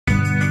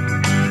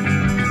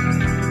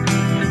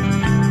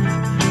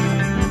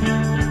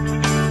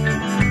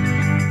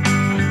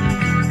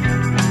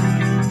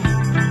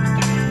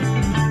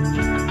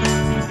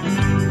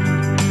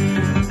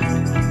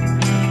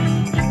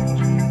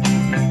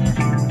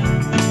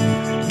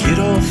Get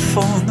off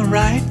on the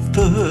right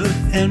foot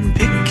and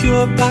pick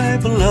your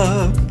Bible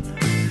up.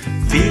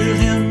 Feel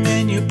Him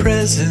in your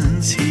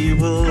presence, He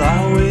will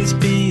always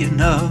be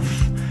enough.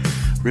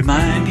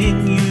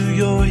 Reminding you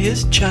you're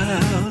His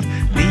child,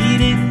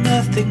 needing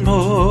nothing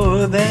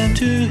more than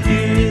to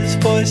hear His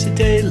voice at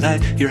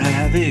daylight. You're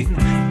having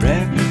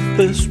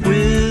breakfast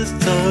with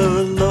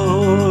the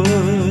Lord.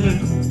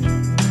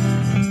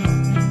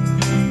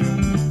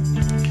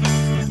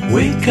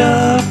 Wake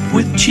up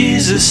with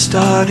Jesus,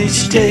 start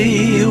each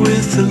day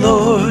with the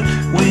Lord.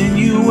 When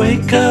you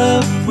wake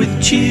up with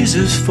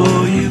Jesus,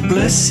 for you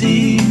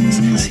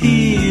blessings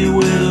He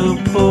will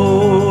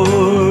pour.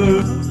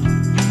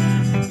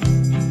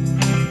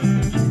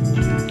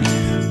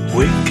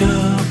 Wake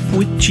up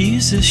with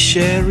Jesus,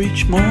 share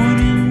each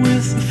morning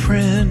with a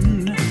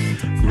friend.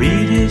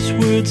 Read His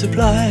words of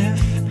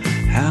life,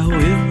 how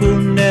it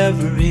will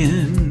never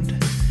end.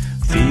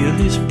 Feel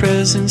His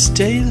presence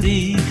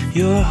daily,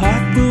 your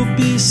heart will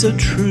be so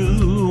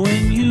true.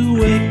 When you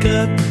wake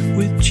up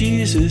with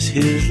Jesus,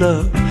 His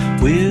love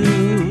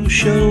will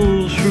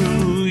show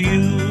through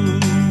you.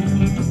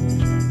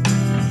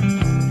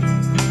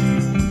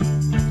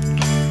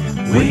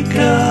 Wake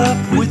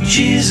up with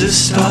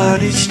Jesus,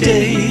 start each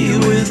day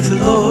with the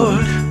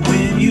Lord.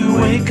 When you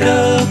wake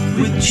up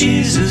with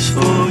Jesus,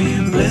 for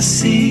you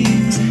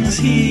blessings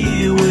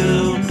He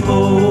will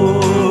pour.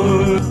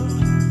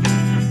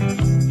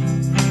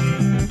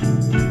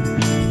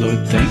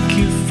 Lord, thank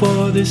you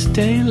for this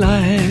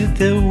daylight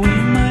that we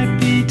might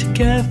be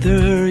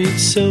together.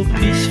 It's so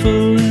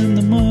peaceful in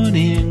the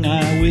morning,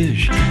 I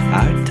wish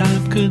our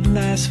time could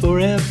last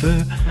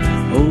forever.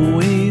 Oh,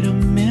 wait a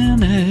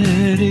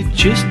minute, it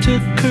just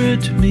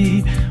occurred to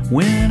me,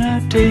 when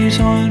our days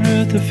on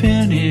earth are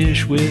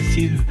finished with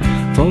you,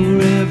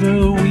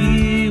 forever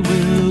we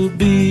will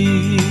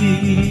be.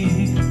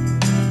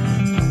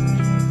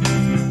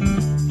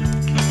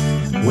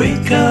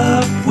 Wake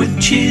up with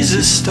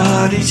Jesus,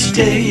 start each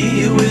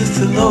day with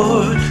the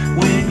Lord.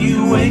 When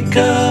you wake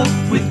up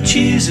with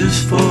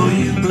Jesus, for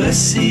you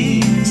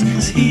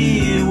blessings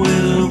He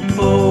will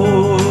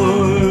pour.